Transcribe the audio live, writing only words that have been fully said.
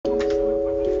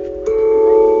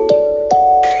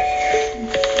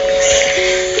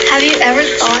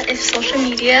social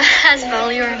media has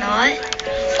value or not?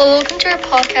 Well, welcome to our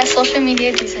podcast, Social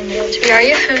Media Do's and Don'ts. We are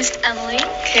your hosts, Emily,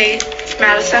 Kate,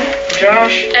 Madison,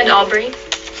 Josh, and Aubrey.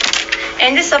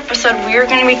 In this episode, we are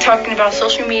going to be talking about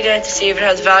social media to see if it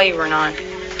has value or not.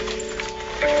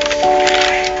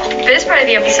 This part of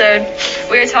the episode,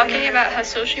 we are talking about how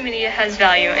social media has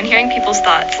value and hearing people's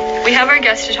thoughts. We have our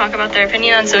guests to talk about their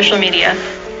opinion on social media.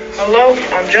 Hello,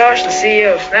 I'm Josh, the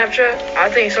CEO of Snapchat. I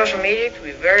think social media can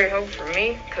be very helpful for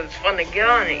me because it's fun to get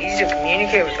on and easy to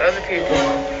communicate with other people.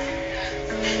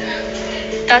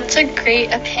 That's a great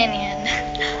opinion.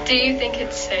 Do you think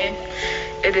it's safe?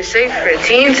 It is safe for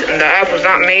teens and the app was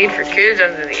not made for kids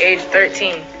under the age of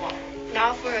 13.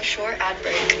 Now for a short ad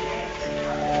break.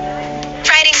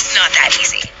 Writing's not that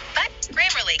easy, but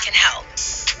Grammarly can help.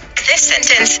 This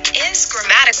sentence is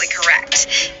grammatically correct,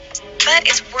 but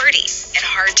it's wordy and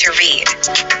hard to read.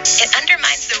 It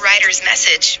undermines the writer's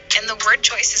message, and the word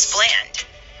choice is bland.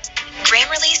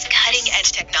 Grammarly's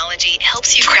cutting-edge technology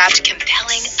helps you craft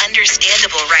compelling,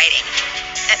 understandable writing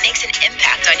that makes an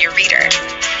impact on your reader.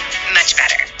 Much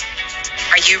better.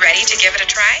 Are you ready to give it a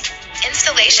try?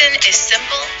 Installation is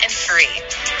simple and free.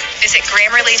 Visit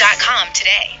Grammarly.com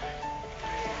today.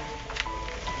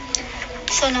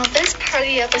 So now this part of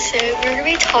the episode, we're going to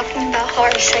be talking about how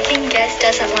our second guest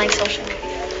doesn't like social media.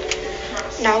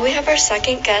 Now we have our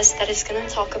second guest that is going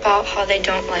to talk about how they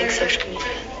don't like social media.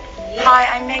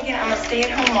 Hi, I'm Megan. I'm a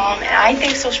stay-at-home mom, and I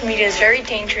think social media is very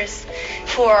dangerous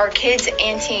for our kids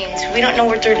and teens. We don't know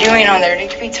what they're doing on there. They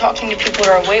could be talking to people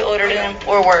who are way older than them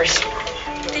or worse.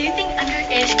 Do you think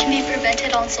underage can be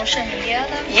prevented on social media,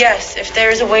 though? Yes, if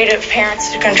there's a way to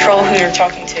parents to control who they're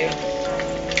talking to.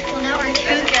 Well, now our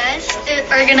two guests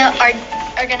are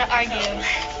gonna argue.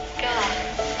 God.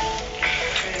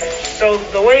 So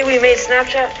the way we made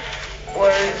Snapchat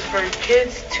was for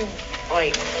kids to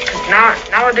cause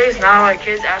nowadays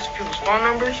kids ask for people's phone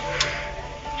numbers.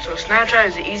 So Snapchat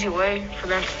is an easy way for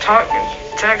them to talk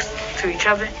and text to each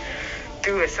other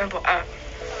through a simple app.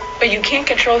 But you can't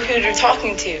control who they're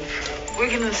talking to. We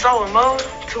can install a mode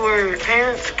to where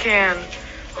parents can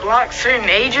block certain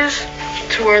ages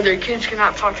to where their kids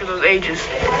cannot talk to those ages.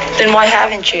 Then why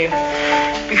haven't you?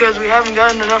 Because we haven't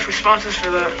gotten enough responses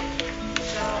for that.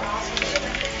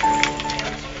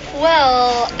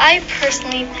 Well, I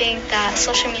personally think that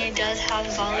social media does have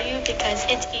value because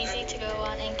it's easy to go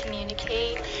on and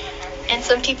communicate. And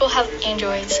some people have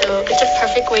Android, so it's a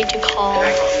perfect way to call.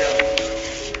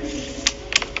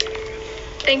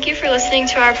 Thank you for listening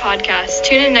to our podcast.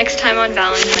 Tune in next time on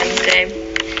Valentine's Day.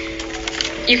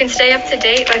 You can stay up to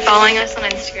date by following us on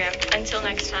Instagram. Until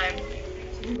next time.